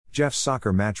Jeff's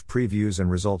Soccer Match Previews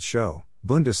and Results Show,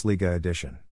 Bundesliga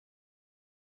Edition.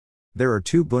 There are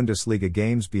 2 Bundesliga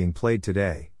games being played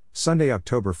today, Sunday,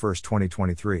 October 1,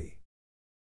 2023.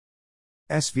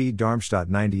 SV Darmstadt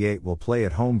 98 will play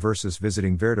at home versus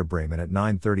visiting Werder Bremen at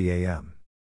 9:30 a.m.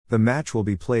 The match will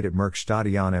be played at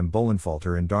Merckstadion am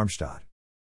Bullenfalter in Darmstadt.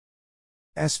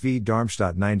 SV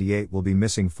Darmstadt 98 will be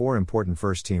missing 4 important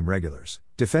first-team regulars.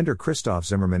 Defender Christoph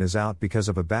Zimmermann is out because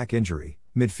of a back injury,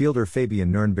 midfielder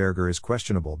Fabian Nürnberger is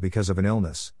questionable because of an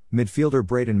illness, midfielder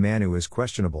Braden Manu is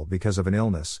questionable because of an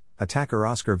illness, attacker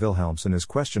Oscar Wilhelmsson is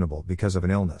questionable because of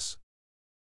an illness.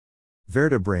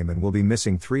 Werder Bremen will be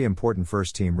missing 3 important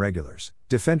first-team regulars.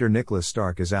 Defender Niklas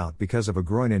Stark is out because of a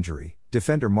groin injury,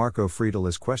 defender Marco Friedel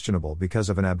is questionable because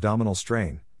of an abdominal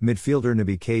strain, midfielder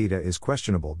Naby Keita is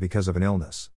questionable because of an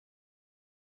illness.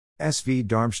 SV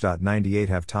Darmstadt 98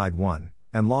 have tied 1,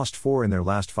 and lost 4 in their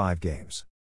last 5 games.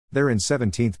 They're in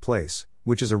 17th place,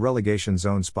 which is a relegation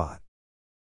zone spot.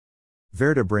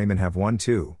 Werder Bremen have won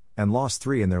 2, and lost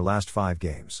 3 in their last 5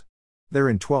 games. They're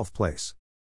in 12th place.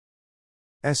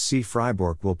 SC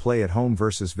Freiburg will play at home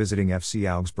versus visiting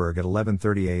FC Augsburg at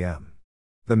 11:30 a.m.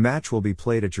 The match will be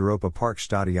played at Europa Park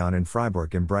Stadion in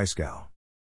Freiburg im Breisgau.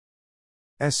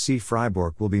 SC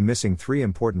Freiburg will be missing 3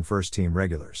 important first-team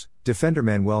regulars. Defender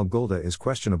Manuel Gulda is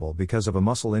questionable because of a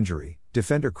muscle injury,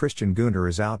 defender Christian Gunter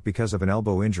is out because of an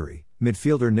elbow injury,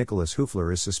 midfielder Nicholas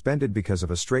Hufler is suspended because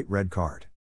of a straight red card.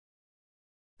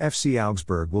 FC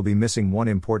Augsburg will be missing 1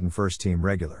 important first-team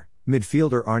regular.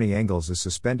 Midfielder Arnie Engels is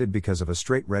suspended because of a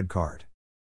straight red card.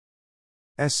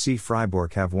 SC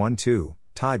Freiburg have won 2,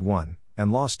 tied 1,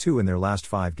 and lost 2 in their last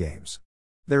 5 games.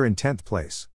 They're in 10th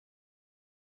place.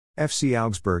 FC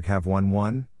Augsburg have won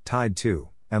 1, tied 2,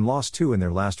 and lost 2 in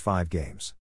their last 5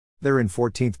 games. They're in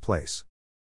 14th place.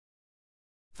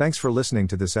 Thanks for listening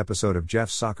to this episode of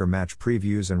Jeff's Soccer Match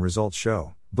Previews and Results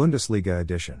Show, Bundesliga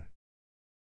Edition.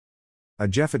 A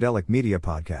Jeffadelic Media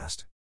Podcast.